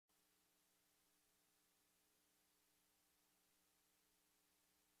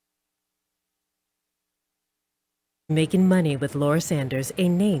Making Money with Laura Sanders, a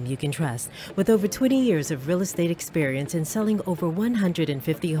name you can trust. With over 20 years of real estate experience and selling over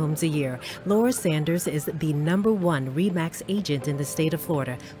 150 homes a year, Laura Sanders is the #1 RE/MAX agent in the state of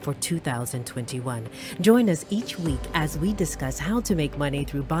Florida for 2021. Join us each week as we discuss how to make money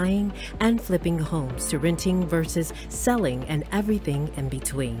through buying and flipping homes, to renting versus selling, and everything in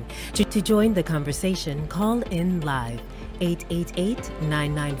between. To join the conversation, call in live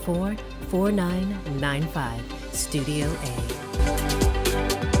 888-994-4995. Studio A.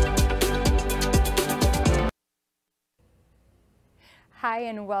 Hi,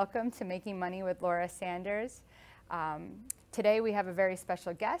 and welcome to Making Money with Laura Sanders. Today we have a very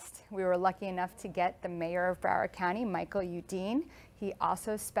special guest. We were lucky enough to get the Mayor of Broward County, Michael Udine. He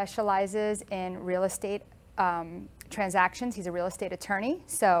also specializes in real estate transactions. He's a real estate attorney,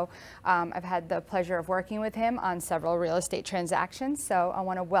 so I've had the pleasure of working with him on several real estate transactions. So I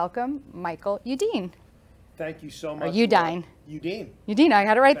want to welcome Michael Udine. Thank you so much. Or Udine. Udine. Udine, I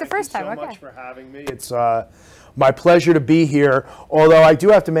got it right the first time. Thank you so Okay. much for having me. It's my pleasure to be here, although I do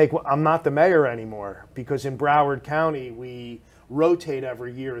have to make, I'm not the mayor anymore, because in Broward County we rotate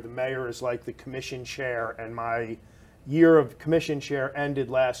every year. The mayor is like the commission chair, and my year of commission chair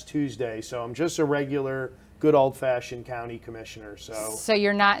ended last Tuesday, so I'm just a regular good old-fashioned county commissioner. So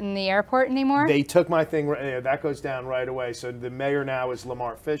you're not in the airport anymore? They took my thing, that goes down right away. So the mayor now is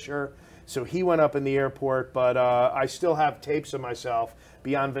Lamar Fisher. So he went up in the airport, but I still have tapes of myself.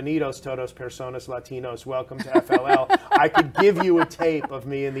 Bienvenidos todos personas latinos. Welcome to FLL. I could give you a tape of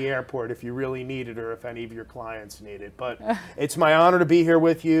me in the airport if you really need it, or if any of your clients need it. But it's my honor to be here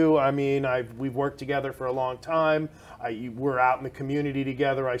with you. I mean, we've worked together for a long time. We're out in the community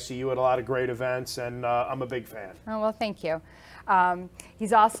together. I see you at a lot of great events, and I'm a big fan. Oh, well, thank you.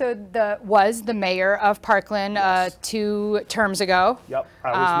 He's also was the mayor of Parkland Yes. 2 terms ago. Yep,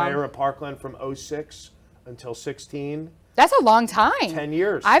 I was mayor of Parkland from '06 until '16. That's a long time. 10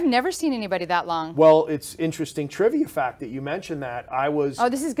 years. I've never seen anybody that long. Well, it's interesting trivia fact that you mentioned that. I was... Oh,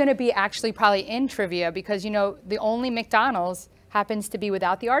 this is going to be actually probably in trivia, because, you know, the only McDonald's happens to be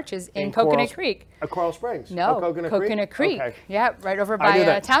without the arches in Coconut Creek. Coral Springs? No, Oh, Coconut Creek. Okay. Yeah, right over I knew by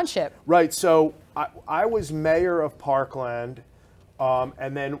that. Township. Right, so I was mayor of Parkland,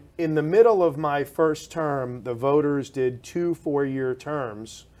 and then in the middle of my first term, the voters did 2 4-year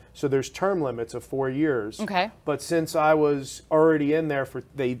terms. So there's term limits of 4 years. Okay. But since I was already in there,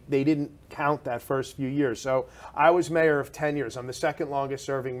 they didn't count that first few years. So I was mayor of 10 years. I'm the second longest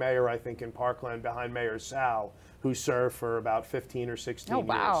serving mayor, I think, in Parkland, behind Mayor Sal, who served for about 15 or 16 years. Oh,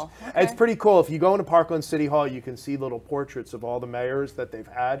 wow. Okay. It's pretty cool. If you go into Parkland City Hall, you can see little portraits of all the mayors that they've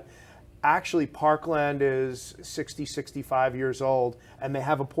had. Actually, Parkland is 60, 65 years old, and they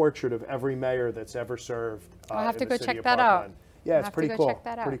have a portrait of every mayor that's ever served. I'll have to in the go city check of that Parkland. out. Yeah, it's I'll have pretty to cool. go check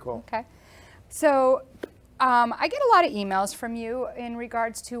that out. Pretty cool. Okay. So I get a lot of emails from you in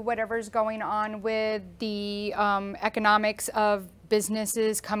regards to whatever's going on with the economics of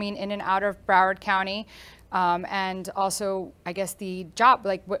businesses coming in and out of Broward County. And also, I guess, the job,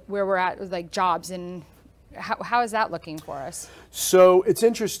 like where we're at with like jobs, and how is that looking for us? So it's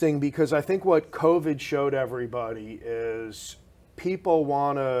interesting, because I think what COVID showed everybody is people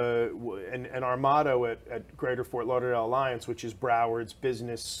want to, and our motto at Greater Fort Lauderdale Alliance, which is Broward's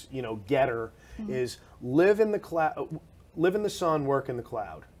business, getter, is live in the cloud, live in the sun, work in the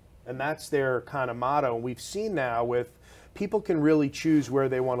cloud. And that's their kind of motto. And we've seen now with people can really choose where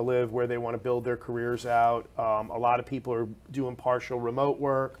they want to live, where they want to build their careers out. A lot of people are doing partial remote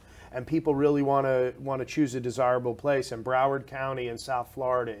work, and people really want to choose a desirable place. And Broward County and South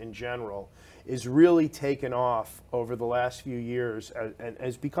Florida in general is really taken off over the last few years, and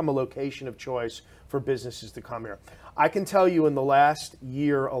has become a location of choice for businesses to come here. I can tell you, in the last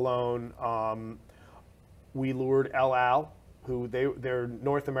year alone, we lured El Al, who their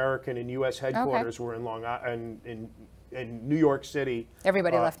North American and U.S. headquarters were in Long Island, in New York City.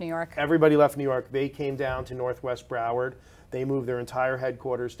 Everybody left New York. Everybody left New York. They came down to Northwest Broward. They moved their entire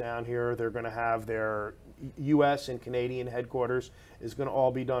headquarters down here. They're going to have their U.S. and Canadian headquarters is going to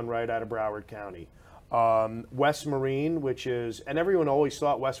all be done right out of Broward County. West Marine, which is, and everyone always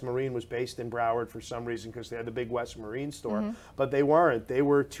thought West Marine was based in Broward for some reason, because they had the big West Marine store, but they weren't. They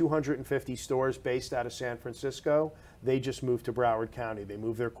were 250 stores based out of San Francisco. They just moved to Broward County. They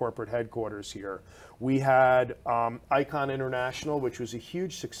moved their corporate headquarters here. We had Icon International, which was a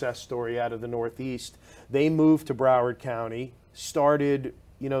huge success story out of the Northeast. They moved to Broward County, started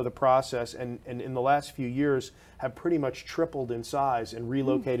the process, and in the last few years have pretty much tripled in size and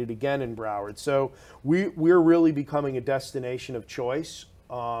relocated again in Broward. So we're really becoming a destination of choice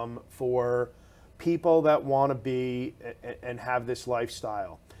for people that want to be and have this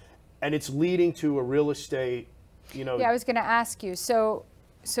lifestyle. And it's leading to a real estate You know. Yeah, I was going to ask you. So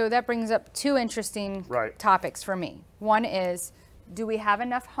that brings up two interesting topics for me. One is, do we have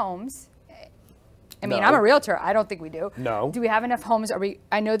enough homes? I mean, I'm a realtor. I don't think we do. No. Do we have enough homes?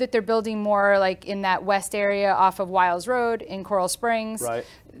 I know that they're building more like in that west area off of Wiles Road in Coral Springs. Right.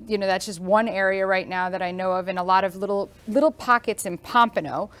 You know, that's just one area right now that I know of, and a lot of little pockets in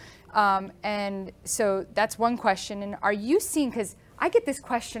Pompano. And so that's one question. And are you seeing, because I get this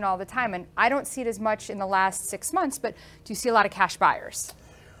question all the time, and I don't see it as much in the last 6 months, but do you see a lot of cash buyers?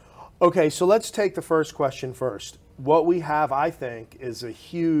 Okay, so let's take the first question first. What we have, I think, is a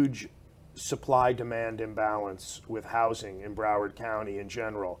huge supply-demand imbalance with housing in Broward County in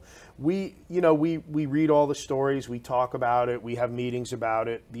general. We read all the stories, we talk about it, we have meetings about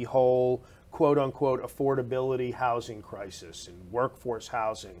it, the whole quote-unquote affordability housing crisis and workforce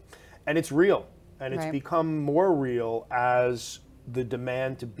housing. And it's real, and it's become more real as the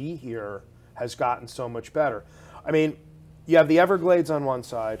demand to be here has gotten so much better. I mean, you have the Everglades on one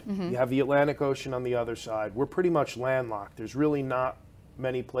side, you have the Atlantic Ocean on the other side. We're pretty much landlocked. There's really not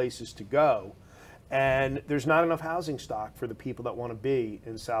many places to go, and there's not enough housing stock for the people that want to be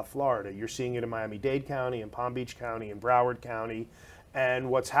in South Florida. You're seeing it in Miami-Dade County, in Palm Beach County, in Broward County, and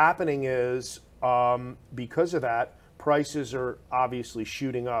what's happening is because of that, prices are obviously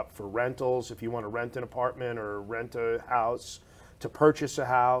shooting up for rentals. If you want to rent an apartment or rent a house, to purchase a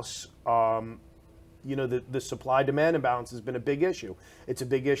house, you know, the supply-demand imbalance has been a big issue. It's a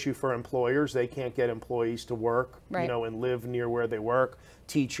big issue for employers. They can't get employees to work, you know, and live near where they work.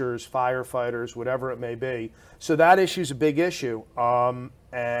 Teachers, firefighters, whatever it may be. So that issue is a big issue.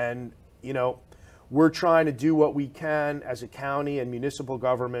 And, you know, we're trying to do what we can as a county and municipal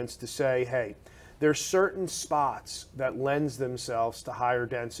governments to say, hey, there's certain spots that lends themselves to higher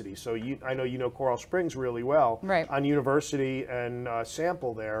density. So I know you know Coral Springs really well. Right. On University and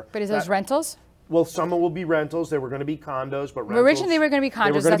Sample there. But is those rentals? Well, some will be rentals. They were going to be condos, but rentals. Originally, they were going to be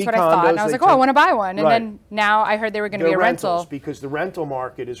condos. That's what I thought. And I was like, oh, I want to buy one. And then now I heard they were going to be a rental. Because the rental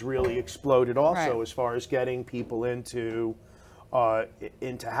market has really exploded also as far as getting people into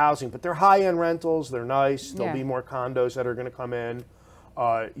housing. But they're high-end rentals. They're nice. There'll be more condos that are going to come in.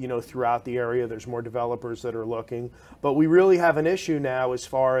 You know, throughout the area, there's more developers that are looking. But we really have an issue now as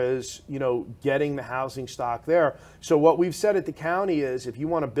far as, you know, getting the housing stock there. So what we've said at the county is if you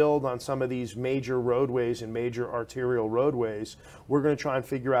want to build on some of these major roadways and major arterial roadways, we're going to try and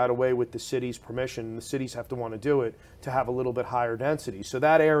figure out a way with the city's permission, and the cities have to want to do it, to have a little bit higher density. So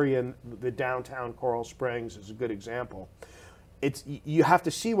that area in the downtown Coral Springs is a good example. You have to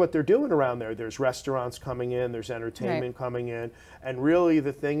see what they're doing around there. There's restaurants coming in, there's entertainment coming in, and really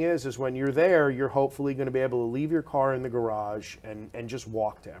the thing is when you're there, you're hopefully going to be able to leave your car in the garage and just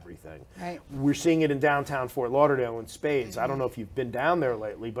walk to everything. We're seeing it in downtown Fort Lauderdale in spades. I don't know if you've been down there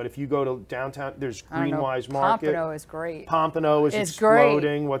lately, but if you go to downtown, there's Greenwise Market. Pompano is great. Pompano is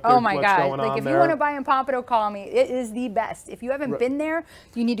exploding. What's going on there. Like if you want to buy in Pompano, call me. It is the best. If you haven't been there,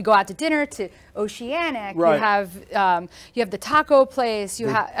 you need to go out to dinner to Oceanic. You have the taco place. You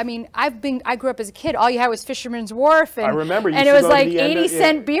have. I mean, I grew up as a kid. All you had was Fisherman's Wharf, and I remember. And it was like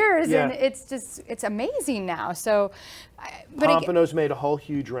 80-cent beers, and it's amazing now. So, but Pompano's made a whole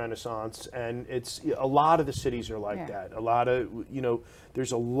huge renaissance, and it's a lot of the cities are like that. A lot of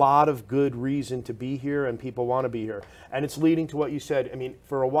there's a lot of good reason to be here, and people want to be here, and it's leading to what you said. I mean,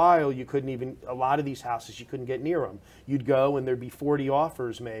 for a while you couldn't even a lot of these houses you couldn't get near them. You'd go and there'd be 40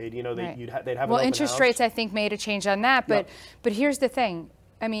 offers made. You know, they'd have an open interest house. Rates I think made a change on that, but here's the thing.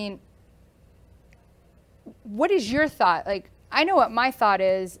 I mean, what is your thought? Like, I know what my thought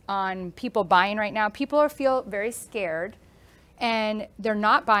is on people buying right now. People feel very scared, and they're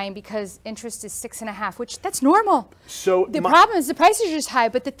not buying because interest is 6.5, which that's normal. So the problem is the prices are just high.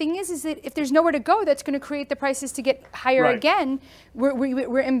 But the thing is that if there's nowhere to go, that's going to create the prices to get higher again. We're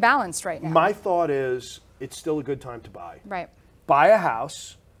imbalanced right now. My thought is it's still a good time to buy. Buy a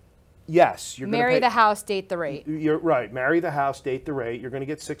house. Yes, you're going to marry the house, date the rate. You're right. Marry the house, date the rate. You're going to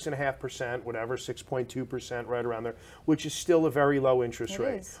get 6.5%, whatever, 6.2%, right around there, which is still a very low interest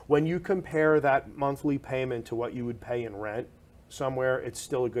rate. When you compare that monthly payment to what you would pay in rent somewhere, it's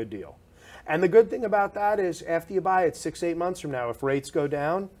still a good deal. And the good thing about that is after you buy it 6-8 months from now, if rates go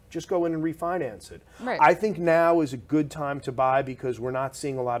down, just go in and refinance it. I think now is a good time to buy because we're not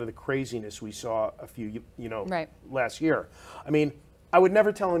seeing a lot of the craziness we saw a few, last year. I mean, I would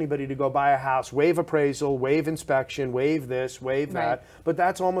never tell anybody to go buy a house, waive appraisal, waive inspection, waive this, waive that. But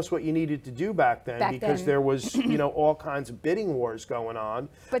that's almost what you needed to do back then because there was, all kinds of bidding wars going on.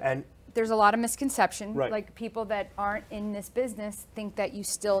 But there's a lot of misconception. Like people that aren't in this business think that you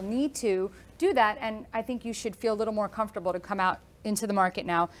still need to do that. And I think you should feel a little more comfortable to come out into the market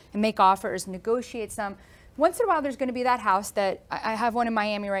now and make offers, negotiate some. once in a while there's going to be that house that I have one in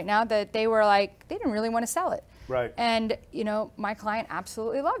Miami right now that they were like, they didn't really want to sell it. Right. And, you know, my client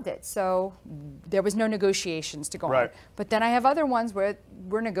absolutely loved it. So there was no negotiations to go on. But then I have other ones where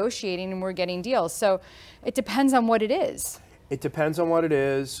we're negotiating and we're getting deals. So it depends on what it is. It depends on what it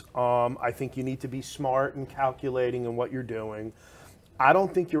is. I think you need to be smart and calculating in what you're doing. I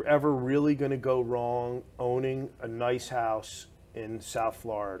don't think you're ever really going to go wrong owning a nice house in South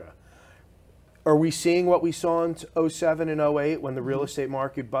Florida. Are we seeing what we saw in 07 and 08 when the real estate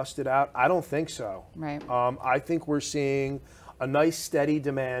market busted out? I don't think so. Right. I think we're seeing a nice steady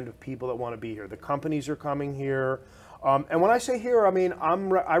demand of people that want to be here. The companies are coming here. And when I say here, I mean,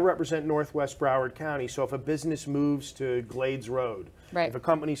 I represent Northwest Broward County. So if a business moves to Glades Road, right. if a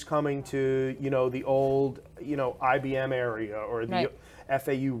company's coming to, you know, the old, you know, IBM area or the right.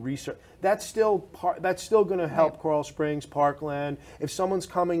 FAU research, that's still going to help right. Coral Springs, Parkland. If someone's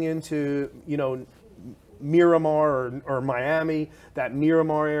coming into, you know, Miramar or Miami, that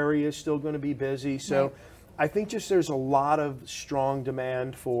Miramar area is still going to be busy. So right. I think just there's a lot of strong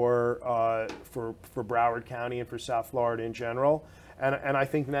demand for Broward County and for South Florida in general. And I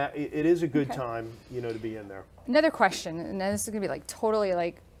think that it is a good time, you know, to be in there. Another question, and this is going to be like totally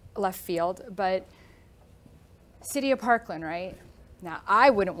like left field, but City of Parkland, right? Now, I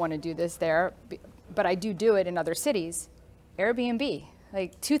wouldn't want to do this there, but I do it in other cities. Airbnb,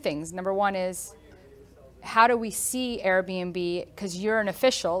 like two things. Number one is, how do we see Airbnb? Because you're an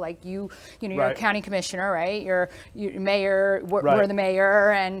official, like you're right. a county commissioner, right? You're mayor, right. we're the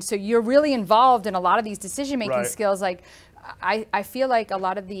mayor, and so you're really involved in a lot of these decision-making right. skills. Like, I feel like a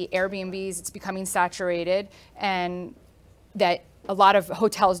lot of the Airbnbs, it's becoming saturated, and that a lot of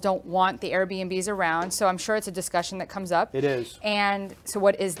hotels don't want the Airbnbs around, so I'm sure it's a discussion that comes up. It is. And so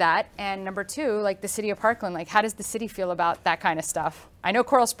what is that? And number two, like the City of Parkland, like how does the city feel about that kind of stuff? I know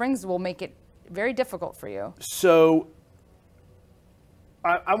Coral Springs will make it very difficult for you. So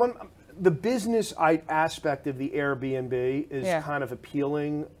I want the business aspect of the Airbnb is yeah. kind of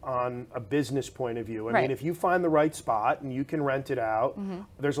appealing on a business point of view. I right. mean, if you find the right spot and you can rent it out,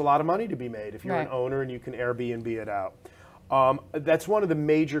 there's a lot of money to be made if you're right. an owner and you can Airbnb it out. That's one of the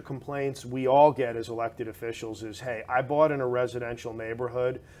major complaints we all get as elected officials is, hey, I bought in a residential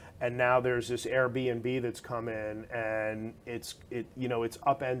neighborhood and now there's this Airbnb that's come in and it's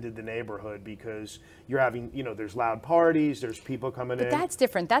upended the neighborhood because you're having, you know, there's loud parties, there's people coming in. But that's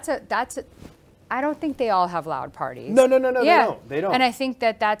different. I don't think they all have loud parties. No, yeah. they don't. And I think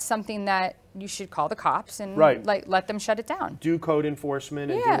that's something that you should call the cops and right. like let them shut it down. Do code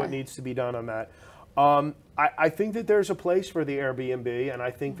enforcement and yeah. do what needs to be done on that. I think that there's a place for the Airbnb, and I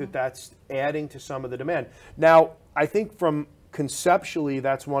think that that's adding to some of the demand. Now, I think from conceptually,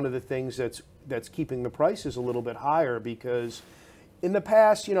 that's one of the things that's keeping the prices a little bit higher, because in the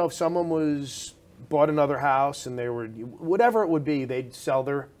past, you know, if someone bought another house and they were, whatever it would be, they'd sell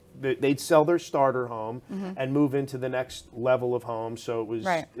their starter home and move into the next level of home. So it was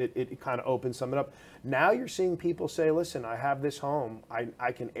right. it kind of opened something up. Now you're seeing people say, listen, I have this home,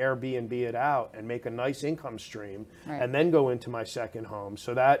 I can Airbnb it out and make a nice income stream right. and then go into my second home.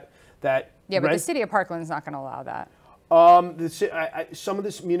 So that yeah, but the City of Parkland is not going to allow that. Some of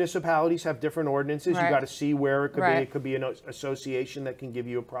the municipalities have different ordinances. Right. You got to see where it could right. be. It could be an association that can give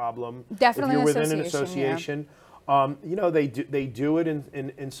you a problem. Definitely, if you're within an association. Yeah. You know, they do it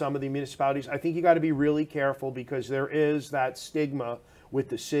in some of the municipalities. I think you got to be really careful because there is that stigma with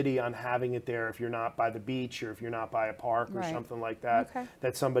the city on having it there if you're not by the beach or if you're not by a park or right. something like that, okay.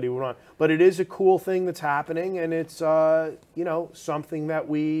 that somebody would want. But it is a cool thing that's happening, and it's you know, something that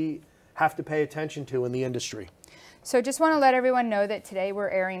we have to pay attention to in the industry. So just want to let everyone know that today we're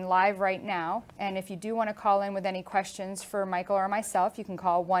airing live right now. And if you do want to call in with any questions for Michael or myself, you can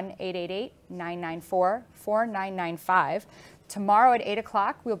call 1-888-994-4995. Tomorrow at 8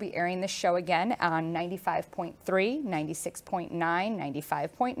 o'clock, we'll be airing this show again on 95.3, 96.9,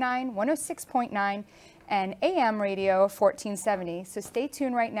 95.9, 106.9, and AM radio 1470. So stay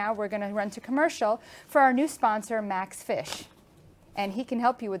tuned right now. We're going to run to commercial for our new sponsor, Max Fish. And he can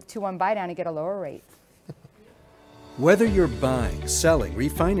help you with 2-1 buy down to get a lower rate. Whether you're buying, selling,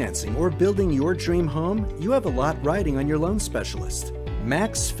 refinancing, or building your dream home, you have a lot riding on your loan specialist.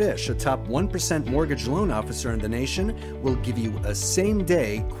 Max Fish, a top 1% mortgage loan officer in the nation, will give you a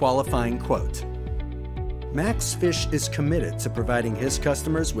same-day qualifying quote. Max Fish is committed to providing his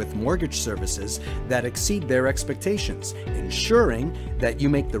customers with mortgage services that exceed their expectations, ensuring that you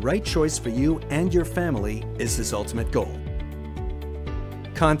make the right choice for you and your family is his ultimate goal.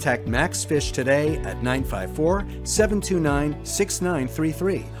 Contact Max Fish today at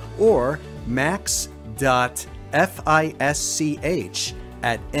 954-729-6933 or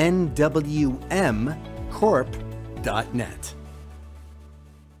max.fisch@nwm.com. corp.net.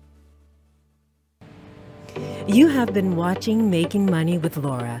 You have been watching Making Money with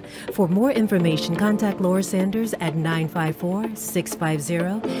Laura. For more information, contact Laura Sanders at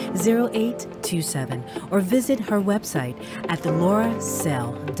 954-650-0827 or visit her website at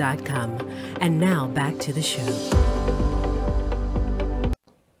theloracell.com. And now back to the show.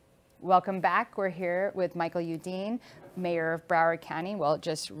 Welcome back. We're here with Michael Udine, Mayor of Broward County. Well,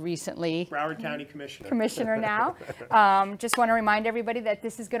 just recently Broward County Commissioner. Commissioner now. Just want to remind everybody that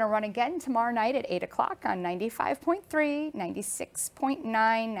this is going to run again tomorrow night at 8 o'clock on 95.3, 96.9,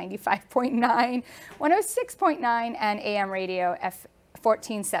 95.9, 106.9, and AM radio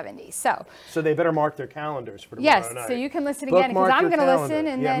F1470. So they better mark their calendars for tomorrow night. Yes, so you can listen again because I'm going to listen.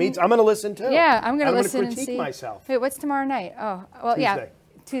 And yeah, then, I'm going to listen too. Yeah, I'm going to listen critique and see. myself. Wait, what's tomorrow night? Oh, well, Tuesday. yeah.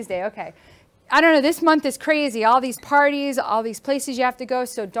 Tuesday, okay. I don't know, this month is crazy. All these parties, all these places you have to go,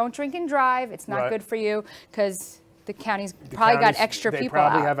 so don't drink and drive. It's not good for you because the county's probably got extra people out. They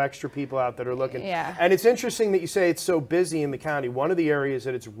probably have extra people out that are looking. Yeah. And it's interesting that you say it's so busy in the county. One of the areas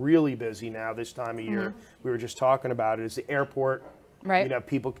that it's really busy now this time of year, we were just talking about it, is the airport. Right. You know,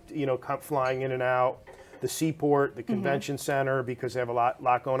 people, come flying in and out. The seaport, the convention center, because they have a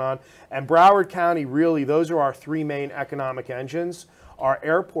lot going on. And Broward County, really, those are our three main economic engines. Our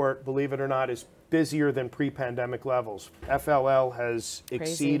airport, believe it or not, is busier than pre-pandemic levels. FLL has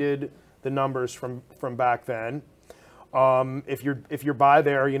exceeded the numbers from back then. If you're by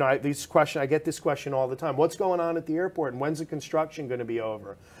there, I get this question all the time. What's going on at the airport, and when's the construction going to be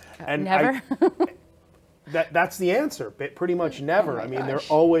over? And never. That's the answer. Pretty much never. Oh I mean, they're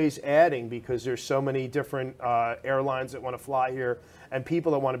always adding because there's so many different airlines that want to fly here and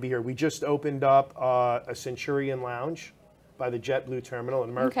people that want to be here. We just opened up a Centurion Lounge by the JetBlue terminal, an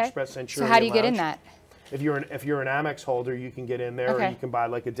American Express Centurion. So how do you Lounge. Get in that? If you're an Amex holder, you can get in there, or you can buy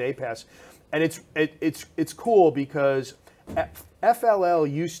like a day pass. And it's cool because FLL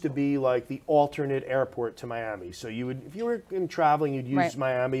used to be like the alternate airport to Miami. So if you were traveling, you'd use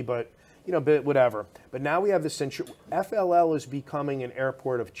Miami, but whatever. But now we have this FLL is becoming an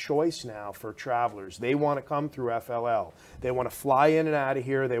airport of choice now for travelers. They want to come through FLL. They want to fly in and out of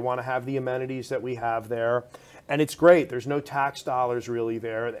here. They want to have the amenities that we have there. And it's great. There's no tax dollars really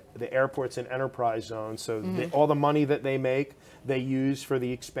there. The airport's an enterprise zone, so all the money that they make, they use for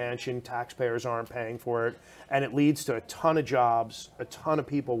the expansion. Taxpayers aren't paying for it. And it leads to a ton of jobs, a ton of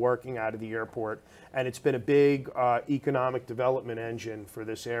people working out of the airport. And it's been a big economic development engine for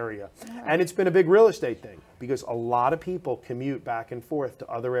this area. And it's been a big real estate thing because a lot of people commute back and forth to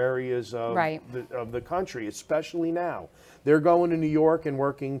other areas of, the country, especially now. They're going to New York and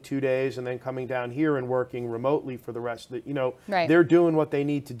working 2 days and then coming down here and working remotely for the rest of the, they're doing what they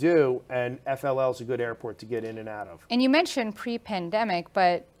need to do, and FLL is a good airport to get in and out of. And you mentioned pre-pandemic,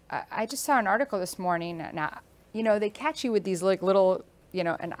 but I just saw an article this morning. Now, they catch you with these little,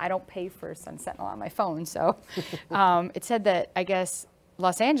 and I don't pay for Sun Sentinel on my phone, so it said that, I guess,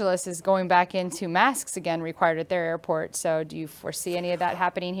 Los Angeles is going back into masks again required at their airport. So do you foresee any of that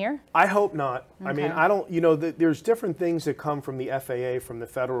happening here? I hope not. Okay. I mean, I don't, there's different things that come from the FAA, from the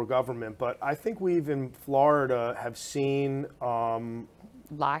federal government, but I think we've in Florida have seen...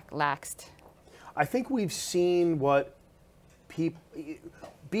 laxed. I think we've seen what people...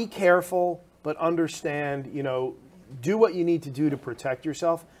 Be careful, but understand, do what you need to do to protect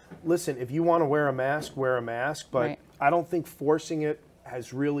yourself. Listen, if you want to wear a mask, but I don't think forcing it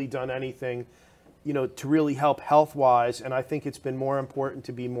has really done anything, to really help health-wise, and I think it's been more important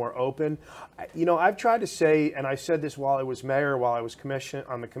to be more open. I've tried to say, and I said this while I was mayor, while I was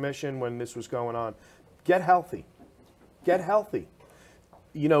on the commission when this was going on, get healthy. Get healthy.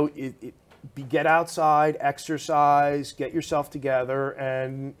 Get outside, exercise, get yourself together,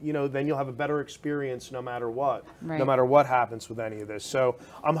 and then you'll have a better experience no matter what, no matter what happens with any of this. So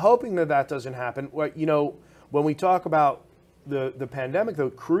I'm hoping that doesn't happen. When we talk about the pandemic,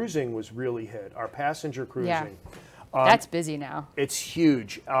 though, cruising was really hit. Our passenger cruising. Yeah. That's busy now. It's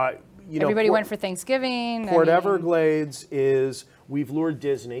huge. Everybody went for Thanksgiving. Port Everglades we've lured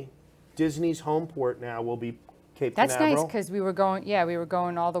Disney. Disney's home port now will be Cape That's Canaveral. Nice because we were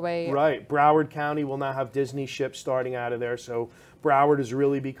going all the way. Right. Broward County will now have Disney ships starting out of there. So Broward has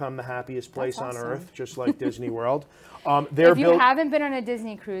really become the happiest place on earth, just like Disney World. If you haven't been on a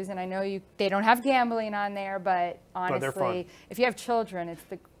Disney cruise, and I know they don't have gambling on there, but honestly, if you have children, it's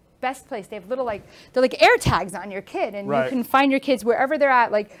the best place. They have they're like air tags on your kid, and you can find your kids wherever they're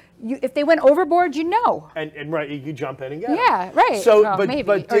at. if they went overboard, you know. And right, you jump in and get Yeah, them. right. So, well, maybe.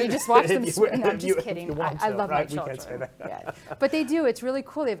 Or you just watch them swim. No, I'm just kidding. I love my children. We can't say that. Yeah. But they do. It's really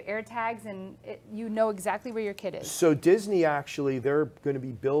cool. They have air tags, and you know exactly where your kid is. So Disney, actually, they're going to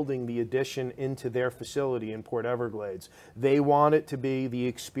be building the addition into their facility in Port Everglades. They want it to be the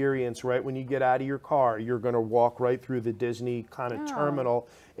experience, right? When you get out of your car, you're going to walk right through the Disney kind of terminal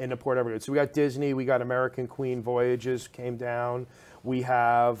into Port Everglades. So we got Disney, we got American Queen Voyages came down. We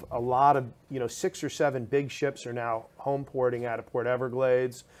have a lot of, 6 or 7 big ships are now home porting out of Port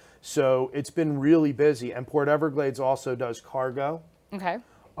Everglades. So it's been really busy. And Port Everglades also does cargo. Okay.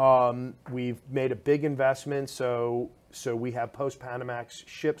 We've made a big investment. So we have post-Panamax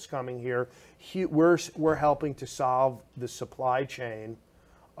ships coming here. We're helping to solve the supply chain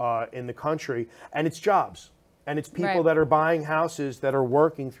in the country. And it's jobs. And it's people that are buying houses that are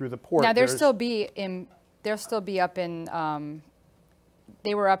working through the port. Now, they'll still be up in...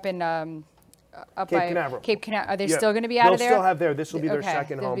 They were up in up Cape by Canaveral. Cape Canaveral. Are they still going to be out of there? They'll still have there. This will be their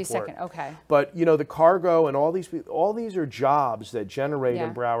second home port. Second. Okay. But the cargo and all these are jobs that generate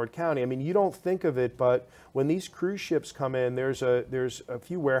in Broward County. I mean, you don't think of it, but when these cruise ships come in, there's a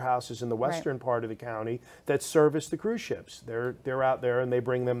few warehouses in the western part of the county that service the cruise ships. They're out there and they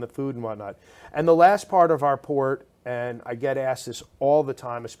bring them the food and whatnot. And the last part of our port, and I get asked this all the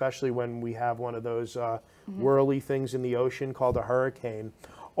time, especially when we have one of those whirly things in the ocean called a hurricane.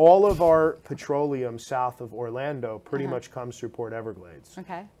 All of our petroleum south of Orlando pretty much comes through Port Everglades.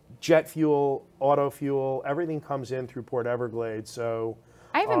 Okay. Jet fuel, auto fuel, everything comes in through Port Everglades. So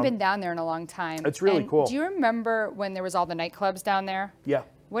I haven't been down there in a long time. It's really cool. Do you remember when there was all the nightclubs down there? Yeah.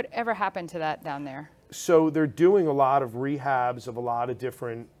 Whatever happened to that down there? So they're doing a lot of rehabs of a lot of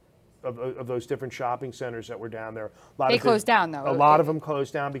different of those different shopping centers that were down there. They closed down, though. A lot of them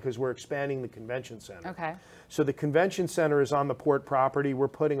closed down because we're expanding the convention center. Okay. So the convention center is on the port property. We're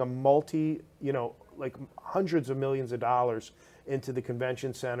putting a like hundreds of millions of dollars into the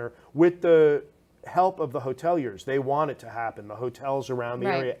convention center with the help of the hoteliers. They want it to happen, the hotels around the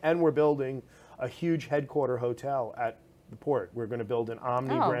area. And we're building a huge headquarter hotel at the port. We're going to build an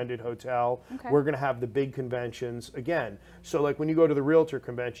Omni-branded hotel. Okay. We're going to have the big conventions again. So like when you go to the Realtor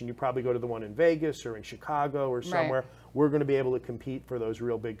convention, you probably go to the one in Vegas or in Chicago or somewhere. We're going to be able to compete for those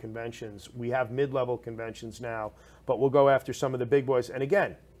real big conventions. We have mid-level conventions now, but we'll go after some of the big boys. And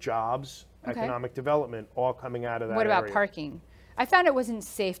again, jobs, economic development, all coming out of that What about area. parking? I found it wasn't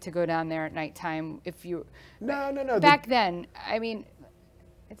safe to go down there at nighttime if you... No. Back then, I mean,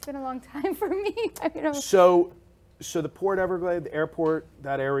 it's been a long time for me. So the Port Everglades, the airport,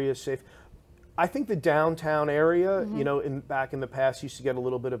 that area is safe. I think the downtown area, back in the past used to get a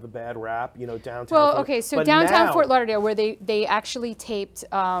little bit of a bad rap, downtown. Well, okay, so downtown Fort Lauderdale, where they actually taped,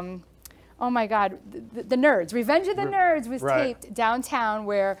 oh my God, the Nerds, Revenge of the Nerds was taped downtown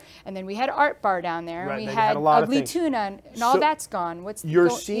and then we had Art Bar down there, and we had Ugly Tuna, and all that's gone. You're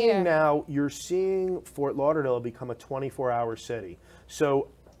seeing Fort Lauderdale become a 24-hour city. So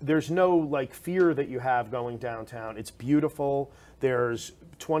there's no fear that you have going downtown. It's beautiful. There's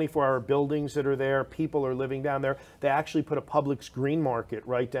 24-hour buildings that are there. People are living down there. They actually put a Publix green market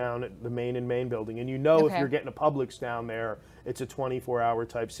right down at the Main and Main building. And if you're getting a Publix down there, it's a 24-hour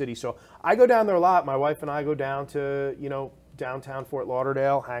type city. So I go down there a lot. My wife and I go down to, downtown Fort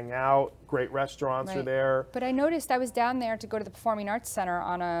Lauderdale, hang out. Great restaurants are there. But I noticed I was down there to go to the Performing Arts Center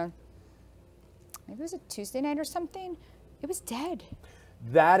on maybe it was a Tuesday night or something. It was dead.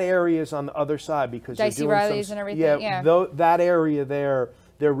 That area is on the other side because Dicey Riley's and everything. That area there,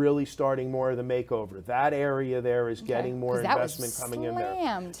 they're really starting more of the makeover. That area there is getting more investment coming in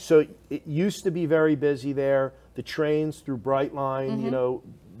there. So it used to be very busy there. The trains through Brightline,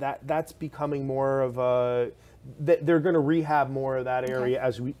 that's becoming more of a. They're going to rehab more of that area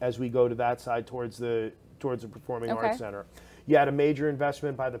as we go to that side towards the Performing Arts Center. You had a major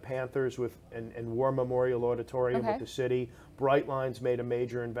investment by the Panthers and War Memorial Auditorium with the city. Brightline's made a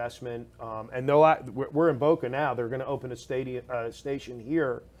major investment, and we're in Boca now. They're going to open a station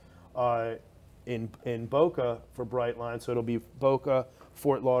here in Boca for Brightline, so it'll be Boca,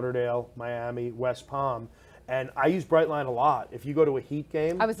 Fort Lauderdale, Miami, West Palm. And I use Brightline a lot. If you go to a Heat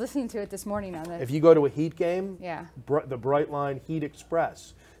game, I was listening to it this morning on the. If you go to a Heat game, the Brightline Heat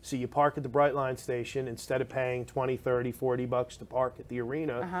Express. So you park at the Brightline station instead of paying $20, $30, $40 to park at the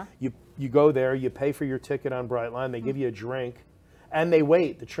arena. You go there, you pay for your ticket on Brightline. They give you a drink, and they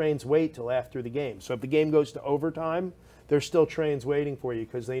wait. The trains wait till after the game. So if the game goes to overtime, there's still trains waiting for you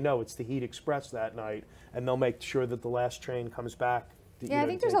because they know it's the Heat Express that night, and they'll make sure that the last train comes back. I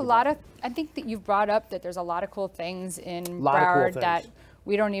think there's a lot of. I think that you've brought up that there's a lot of cool things in Broward that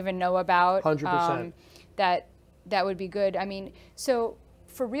we don't even know about. 100%. That would be good. I mean, so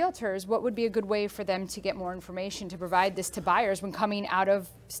for realtors, what would be a good way for them to get more information to provide this to buyers when coming out of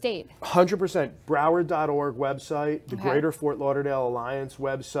state? 100%. Broward.org website, the Okay. Greater Fort Lauderdale Alliance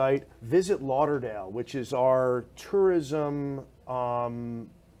website. Visit Lauderdale, which is our tourism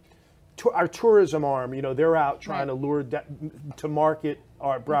our tourism arm. You know, they're out trying to lure to market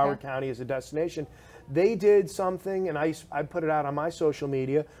our Broward County as a destination. They did something, and I put it out on my social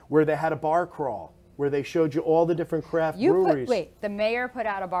media, where they had a bar crawl, where they showed you all the different craft breweries. The mayor put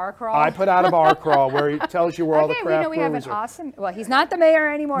out a bar crawl? I put out a bar crawl where he tells you where all the craft breweries are. We know we have an awesome, well, he's not the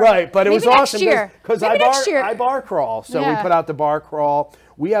mayor anymore. Right, but it was awesome because I bar crawl. So we put out the bar crawl.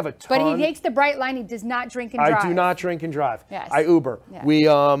 We have a ton. But he takes the bright line. He does not drink and drive. I do not drink and drive. Yes. I Uber. Yes. We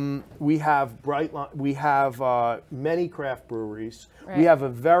have many craft breweries. Right. We have a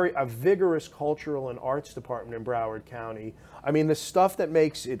vigorous cultural and arts department in Broward County. I mean, the stuff that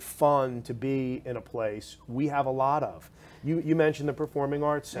makes it fun to be in a place, we have a lot of. You mentioned the Performing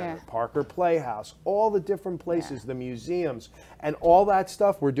Arts Center, Parker Playhouse, all the different places, the museums, and all that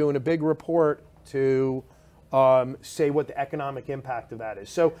stuff. We're doing a big report to say what the economic impact of that is.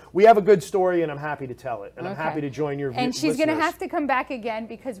 So we have a good story, and I'm happy to tell it, and I'm happy to join your And she's going to listeners. have to come back again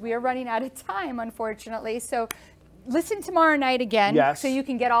because we are running out of time, unfortunately. So listen tomorrow night again, so you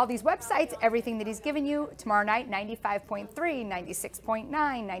can get all these websites, everything that he's given you tomorrow night. 95.3, 96.9,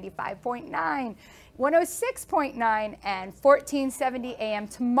 95.9, 106.9, and 1470 AM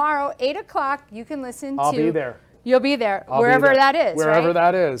tomorrow, 8 o'clock. You can listen to. I'll be there. You'll be there, I'll wherever be there. that is. Wherever right?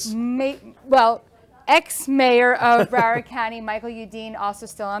 that is. Well, ex-mayor of Broward County, Michael Udine, also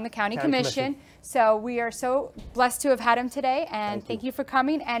still on the County Commission. So we are so blessed to have had him today, and thank you for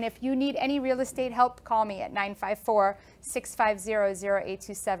coming. And if you need any real estate help, call me at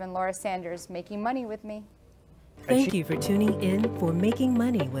 954-650-0827. Laura Sanders, Making Money with Me. Thank you for tuning in for Making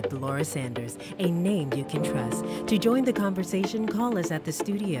Money with Laura Sanders, a name you can trust. To join the conversation, call us at the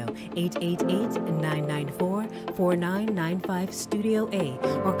studio, 888-994-4995 Studio A,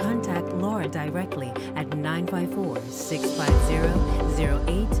 or contact Laura directly at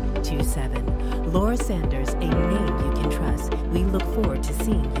 954-650-0827. Laura Sanders, a name you can trust. We look forward to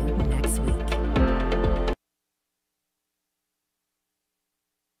seeing you